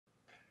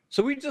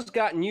So we just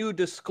got new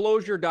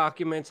disclosure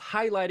documents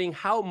highlighting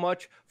how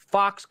much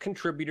Fox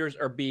contributors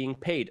are being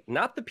paid.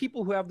 Not the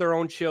people who have their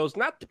own shows,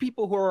 not the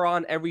people who are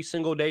on every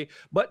single day,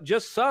 but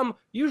just some,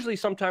 usually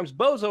sometimes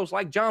bozos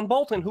like John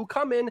Bolton, who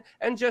come in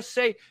and just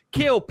say,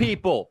 kill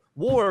people,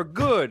 war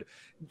good.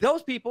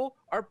 Those people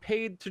are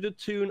paid to the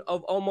tune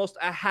of almost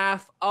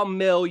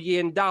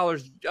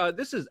 $500,000.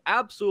 This is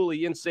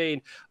absolutely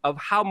insane of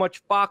how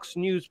much Fox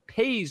News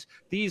pays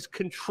these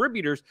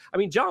contributors. I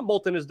mean, John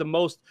Bolton is the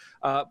most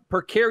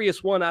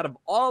precarious one out of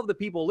all of the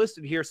people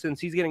listed here, since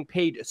he's getting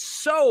paid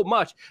so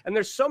much. And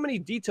there's so many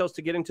details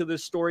to get into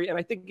this story. And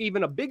I think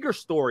even a bigger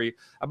story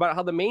about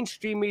how the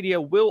mainstream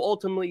media will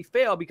ultimately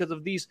fail because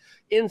of these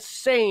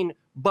insane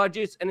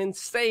budgets and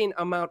insane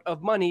amount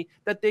of money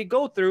that they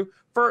go through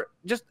for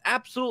just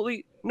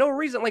absolutely no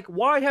reason. Like,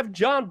 why have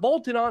John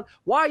Bolton on?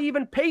 Why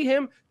even pay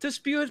him to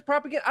spew his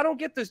propaganda? I don't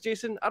get this,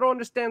 Jason. I don't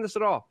understand this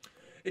at all.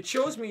 It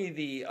shows me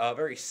the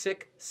very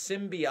sick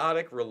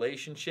symbiotic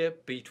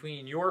relationship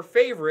between your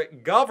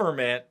favorite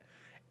government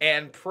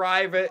and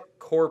private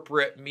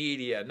corporate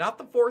media. Not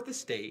the fourth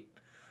estate,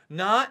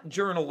 not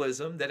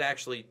journalism that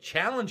actually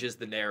challenges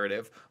the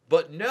narrative,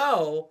 but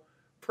no,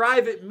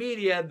 private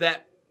media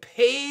that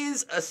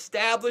pays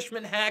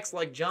establishment hacks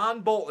like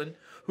John Bolton,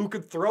 who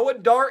could throw a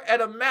dart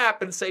at a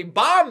map and say,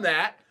 bomb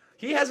that.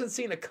 He hasn't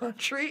seen a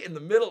country in the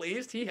Middle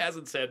East. He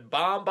hasn't said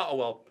bomb,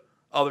 well,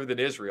 other than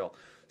Israel.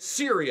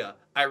 Syria,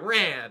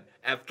 Iran,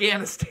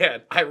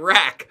 Afghanistan,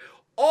 Iraq,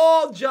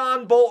 all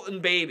John Bolton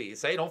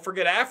babies. Hey, don't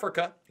forget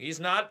Africa. He's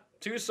not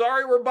too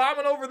sorry we're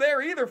bombing over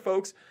there either,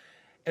 folks.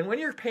 And when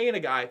you're paying a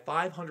guy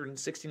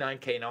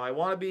 $569K, now I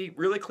want to be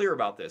really clear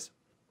about this.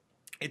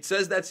 It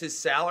says that's his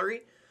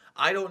salary.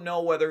 I don't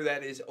know whether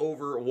that is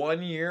over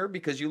 1 year,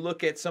 because you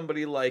look at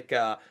somebody like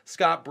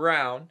Scott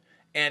Brown,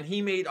 and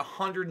he made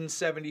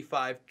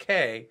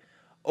 $175K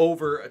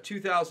over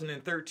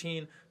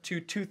 2013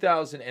 to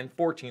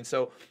 2014.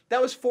 So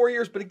that was 4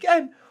 years. But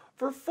again,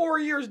 for 4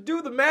 years,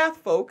 do the math,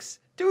 folks.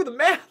 Do the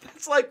math.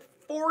 That's like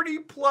 40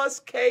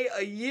 plus K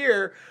a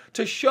year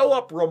to show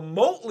up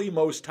remotely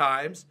most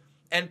times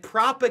and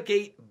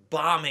propagate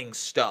bombing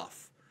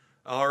stuff.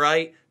 All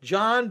right?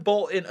 John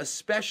Bolton,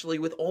 especially,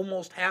 with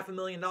almost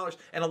 $500,000.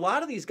 And a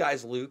lot of these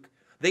guys, Luke,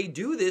 they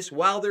do this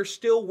while they're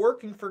still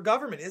working for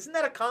government. Isn't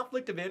that a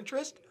conflict of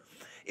interest?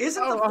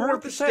 Isn't the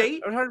fourth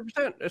estate?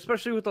 100%,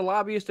 especially with the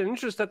lobbyists and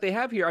interests that they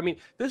have here. I mean,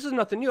 this is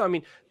nothing new. I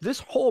mean, this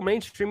whole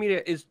mainstream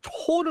media is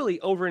totally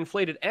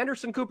overinflated.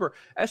 Anderson Cooper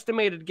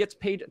estimated gets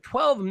paid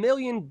 $12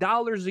 million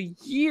a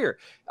year.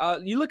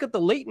 You look at the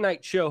late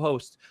night show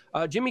host,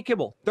 Jimmy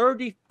Kimmel,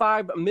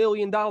 $35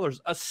 million,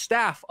 a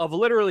staff of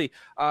literally,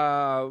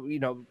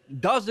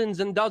 dozens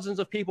and dozens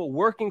of people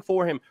working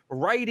for him,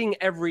 writing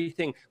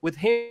everything, with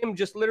him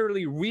just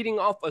literally reading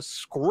off a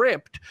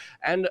script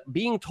and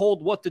being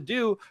told what to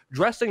do,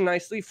 dressing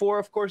nicely for,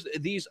 of course,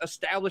 these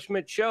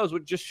establishment shows,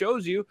 which just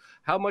shows you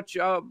how much,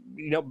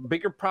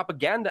 bigger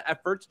propaganda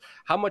efforts,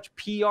 how much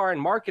PR and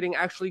marketing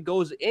actually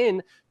goes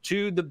in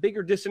to the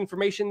bigger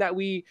disinformation that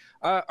we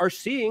are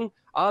seeing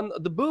on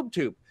the boob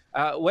tube.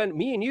 When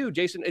me and you,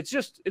 Jason, it's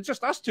just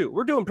us two.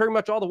 We're doing pretty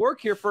much all the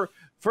work here for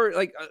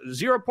like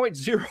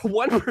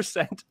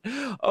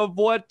 0.01% of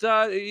what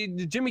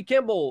Jimmy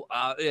Kimmel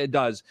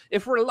does,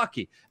 if we're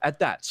lucky at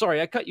that. Sorry,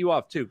 I cut you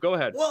off too. Go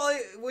ahead. Well,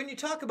 when you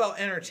talk about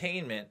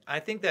entertainment, I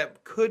think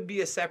that could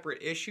be a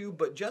separate issue,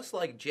 but just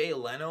like Jay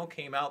Leno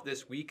came out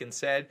this week and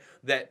said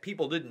that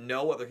people didn't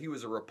know whether he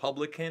was a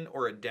Republican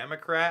or a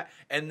Democrat,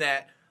 and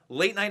that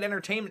late night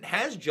entertainment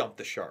has jumped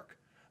the shark.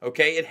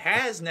 Okay, it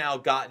has now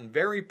gotten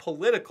very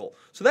political.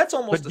 So that's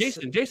almost... But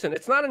Jason,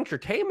 it's not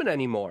entertainment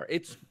anymore.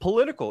 It's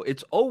political.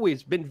 It's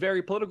always been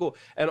very political.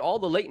 And all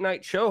the late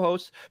night show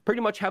hosts pretty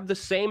much have the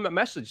same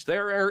message.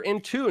 They're in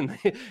tune.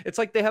 It's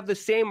like they have the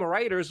same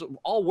writers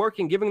all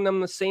working, giving them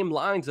the same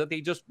lines that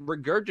they just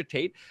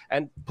regurgitate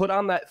and put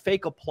on that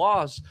fake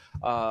applause,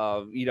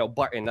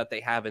 button that they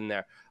have in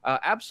there.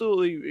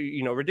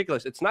 Absolutely,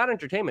 ridiculous. It's not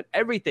entertainment.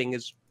 Everything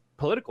is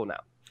political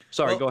now.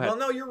 Sorry, go ahead. Well,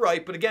 no, you're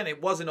right. But again,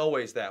 it wasn't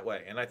always that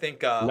way. And I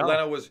think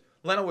Leno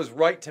was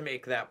right to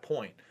make that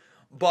point.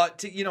 But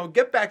to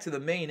get back to the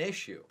main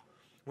issue,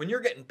 when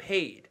you're getting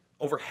paid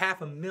over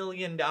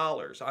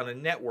 $500,000 on a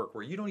network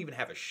where you don't even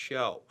have a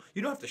show,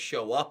 you don't have to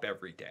show up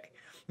every day.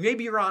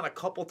 Maybe you're on a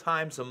couple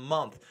times a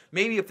month.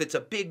 Maybe if it's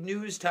a big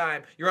news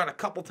time, you're on a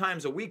couple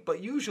times a week,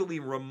 but usually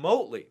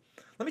remotely.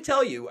 Let me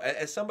tell you,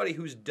 as somebody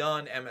who's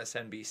done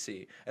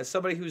MSNBC, as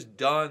somebody who's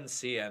done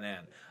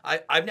CNN,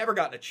 I've never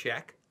gotten a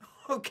check.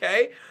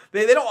 Okay?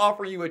 They don't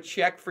offer you a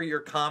check for your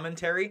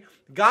commentary.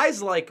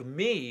 Guys like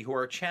me who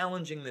are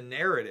challenging the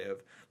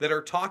narrative, that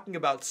are talking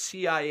about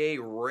CIA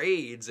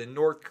raids in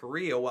North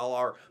Korea while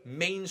our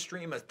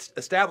mainstream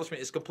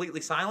establishment is completely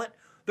silent,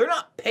 they're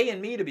not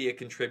paying me to be a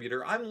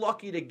contributor. I'm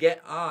lucky to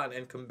get on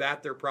and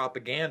combat their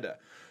propaganda.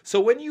 So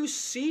when you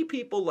see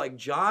people like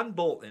John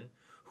Bolton,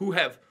 who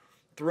have,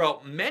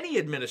 throughout many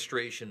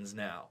administrations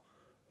now,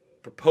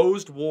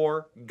 proposed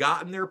war,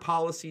 gotten their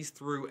policies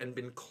through, and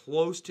been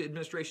close to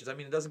administrations. I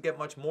mean, it doesn't get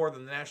much more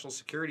than the National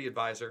Security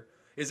Advisor.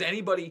 Is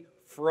anybody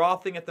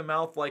frothing at the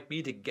mouth like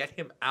me to get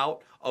him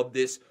out of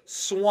this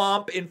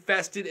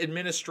swamp-infested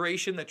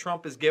administration that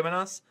Trump has given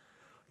us?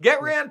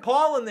 Get Rand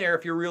Paul in there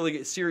if you're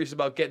really serious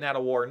about getting out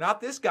of war.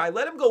 Not this guy.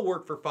 Let him go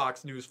work for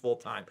Fox News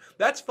full-time.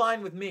 That's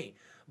fine with me.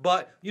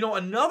 But, you know,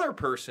 another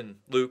person,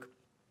 Luke,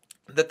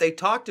 that they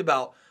talked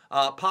about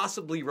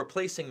possibly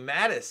replacing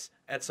Mattis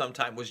at some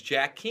time was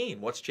Jack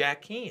Keane. What's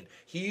Jack Keane?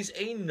 He's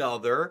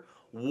another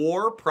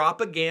war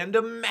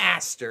propaganda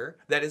master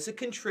that is a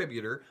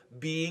contributor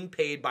being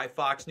paid by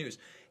Fox News.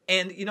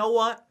 And you know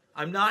what?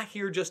 I'm not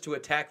here just to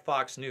attack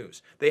Fox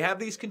News. They have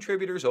these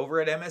contributors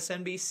over at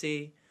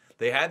MSNBC.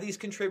 They have these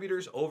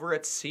contributors over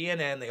at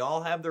CNN. They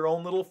all have their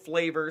own little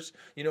flavors.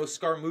 You know,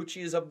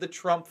 Scaramucci is of the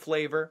Trump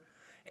flavor.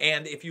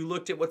 And if you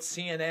looked at what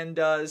CNN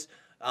does,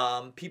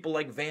 people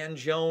like Van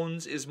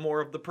Jones is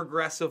more of the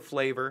progressive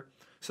flavor.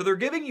 So they're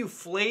giving you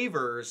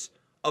flavors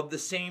of the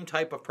same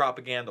type of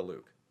propaganda,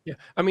 Luke. Yeah,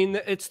 I mean,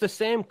 it's the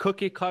same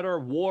cookie cutter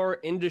war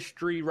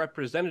industry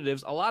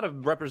representatives, a lot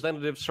of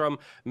representatives from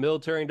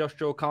military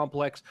industrial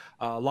complex,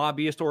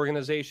 lobbyist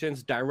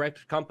organizations,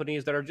 direct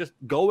companies that are just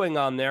going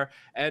on there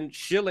and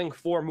shilling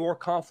for more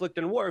conflict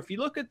and war. If you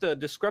look at the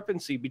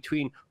discrepancy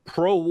between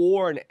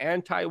pro-war and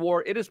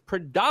anti-war, it is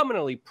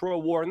predominantly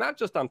pro-war, not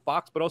just on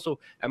Fox, but also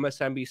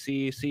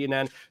MSNBC,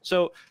 CNN.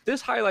 So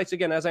this highlights,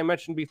 again, as I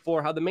mentioned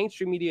before, how the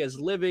mainstream media is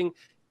living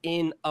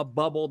in a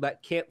bubble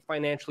that can't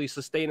financially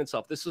sustain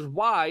itself. This is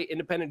why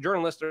independent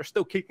journalists are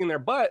still kicking their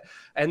butt,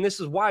 and this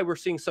is why we're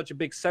seeing such a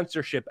big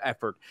censorship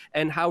effort,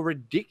 and how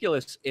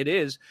ridiculous it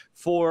is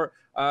for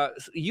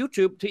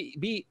YouTube to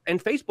be,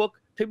 and Facebook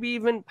to be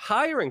even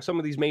hiring some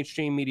of these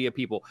mainstream media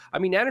people. I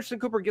mean, Anderson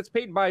Cooper gets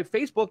paid by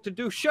Facebook to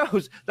do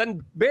shows that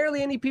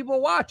barely any people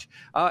watch.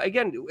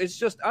 Again, it's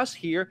just us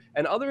here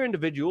and other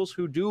individuals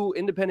who do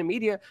independent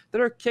media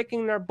that are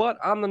kicking their butt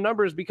on the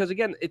numbers because,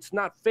 again, it's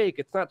not fake,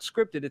 it's not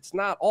scripted, it's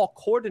not all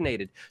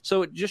coordinated.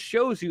 So it just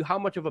shows you how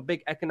much of a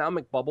big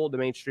economic bubble the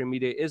mainstream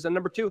media is. And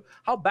number two,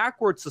 how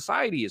backwards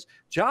society is.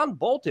 John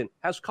Bolton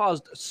has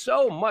caused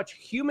so much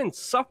human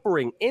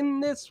suffering in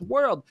this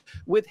world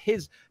with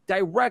his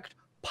direct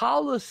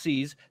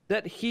policies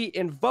that he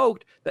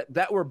invoked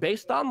that were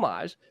based on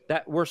lies,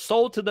 that were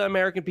sold to the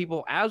American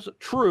people as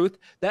truth,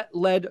 that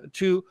led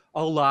to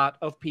a lot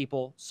of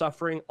people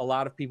suffering, a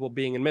lot of people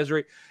being in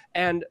misery.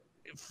 And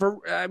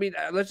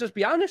let's just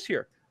be honest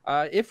here.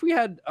 If we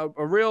had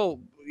a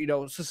real,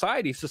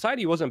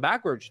 society wasn't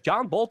backwards,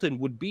 John Bolton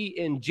would be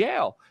in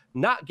jail,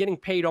 not getting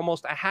paid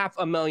almost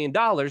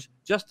 $500,000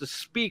 just to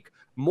speak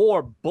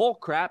more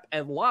bullcrap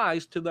and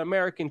lies to the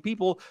American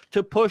people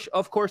to push,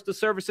 of course, the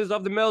services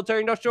of the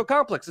military-industrial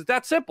complex. It's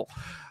that simple.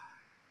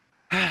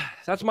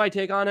 That's my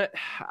take on it.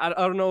 I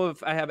don't know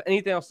if I have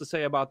anything else to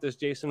say about this,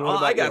 Jason. What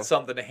about I got you?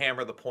 something to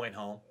hammer the point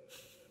home.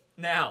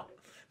 Now,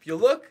 if you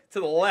look to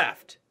the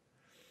left,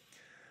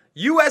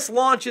 U.S.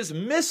 launches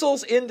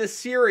missiles into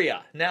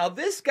Syria. Now,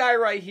 this guy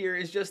right here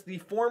is just the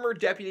former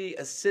deputy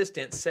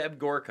assistant, Seb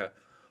Gorka,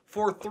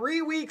 for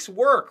 3 weeks'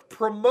 work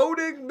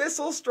promoting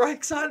missile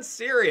strikes on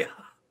Syria.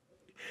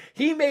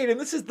 He made, and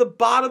this is the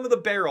bottom of the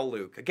barrel,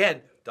 Luke.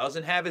 Again,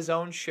 doesn't have his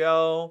own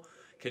show,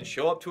 can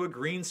show up to a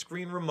green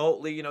screen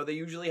remotely. You know, they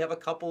usually have a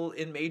couple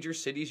in major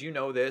cities. You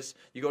know this.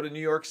 You go to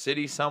New York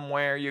City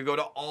somewhere. You go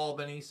to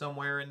Albany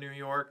somewhere in New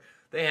York.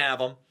 They have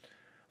them.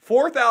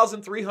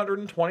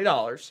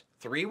 $4,320,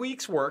 3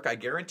 weeks' work. I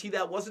guarantee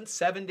that wasn't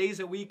 7 days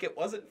a week. It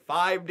wasn't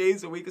 5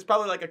 days a week. It's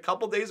probably like a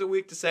couple days a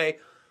week to say,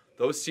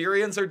 those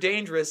Syrians are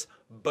dangerous.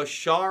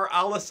 Bashar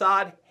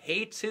al-Assad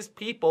hates his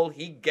people.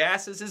 He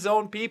gasses his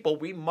own people.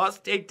 We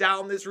must take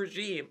down this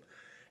regime.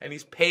 And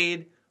he's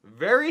paid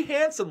very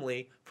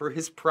handsomely for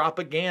his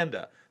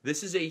propaganda.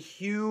 This is a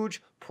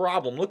huge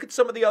problem. Look at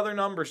some of the other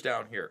numbers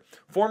down here.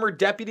 Former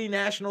Deputy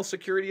National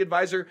Security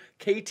Advisor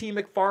K.T.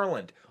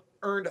 McFarland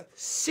earned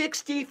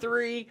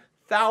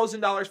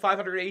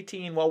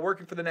 $63,518 while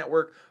working for the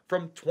network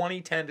from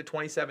 2010 to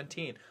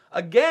 2017.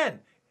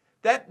 Again,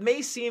 that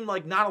may seem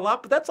like not a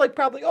lot, but that's like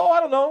probably,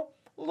 a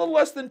little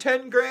less than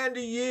 10 grand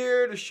a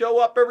year to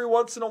show up every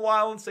once in a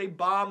while and say,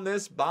 bomb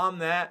this, bomb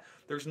that.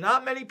 There's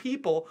not many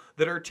people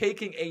that are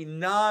taking a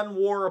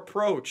non-war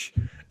approach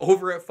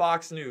over at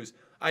Fox News.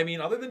 I mean,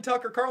 other than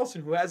Tucker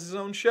Carlson, who has his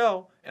own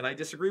show, and I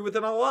disagree with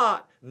him a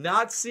lot,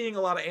 not seeing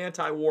a lot of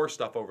anti-war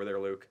stuff over there,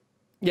 Luke.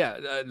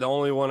 Yeah, the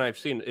only one I've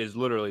seen is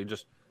literally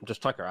just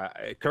Tucker.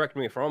 Correct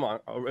me if I'm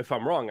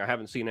wrong. I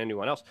haven't seen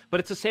anyone else. But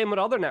it's the same with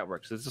other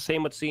networks. It's the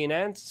same with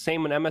CNN. It's the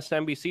same with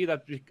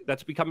MSNBC.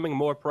 That's becoming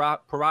more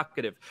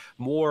provocative,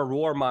 more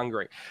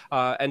warmongering.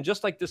 And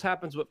just like this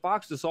happens with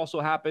Fox, this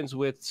also happens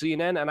with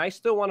CNN. And I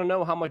still want to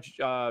know how much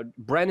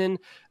Brennan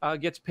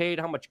gets paid,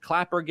 how much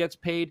Clapper gets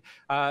paid.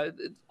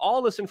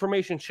 All this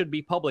information should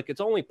be public. It's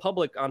only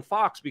public on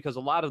Fox because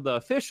a lot of the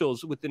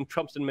officials within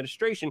Trump's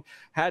administration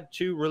had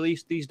to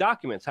release these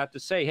documents, had to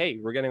say, hey,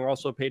 we're getting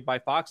also paid by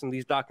Fox, and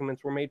these documents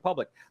were made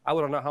public. I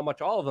don't know how much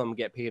all of them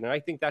get paid, and I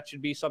think that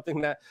should be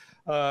something that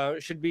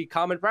should be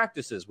common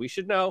practices. We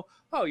should know,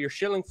 you're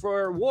shilling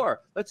for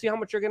war. Let's see how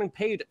much you're getting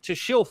paid to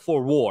shill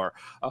for war,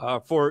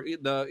 for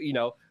the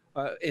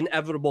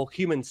inevitable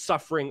human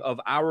suffering of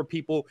our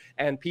people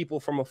and people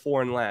from a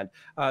foreign land.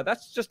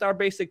 That's just our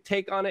basic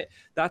take on it.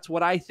 That's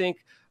what I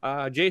think.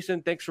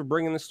 Jason, thanks for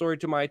bringing the story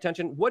to my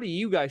attention. What do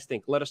you guys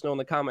think? Let us know in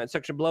the comment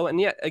section below. And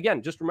yet,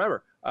 again, just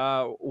remember,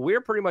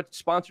 we're pretty much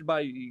sponsored by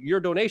your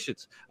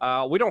donations.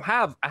 We don't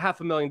have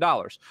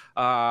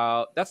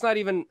 $500,000. That's not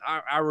even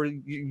our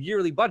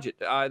yearly budget.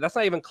 That's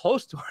not even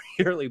close to our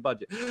yearly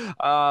budget.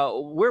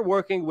 We're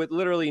working with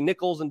literally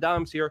nickels and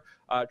dimes here,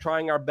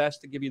 trying our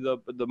best to give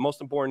you the most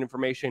important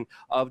information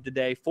of the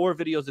day. 4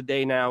 videos a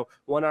day now,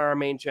 1 on our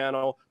main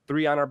channel,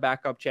 3 on our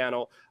backup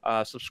channel.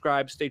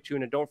 Subscribe, stay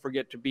tuned, and don't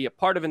forget to be a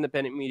part of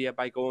independent media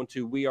by going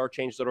to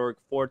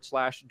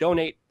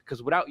wearechange.org/donate,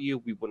 because without you,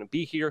 we wouldn't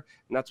be here.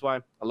 And that's why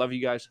I love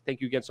you guys.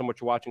 Thank you again so much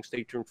for watching.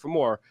 Stay tuned for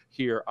more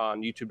here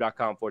on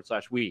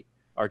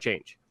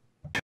youtube.com/wearechange.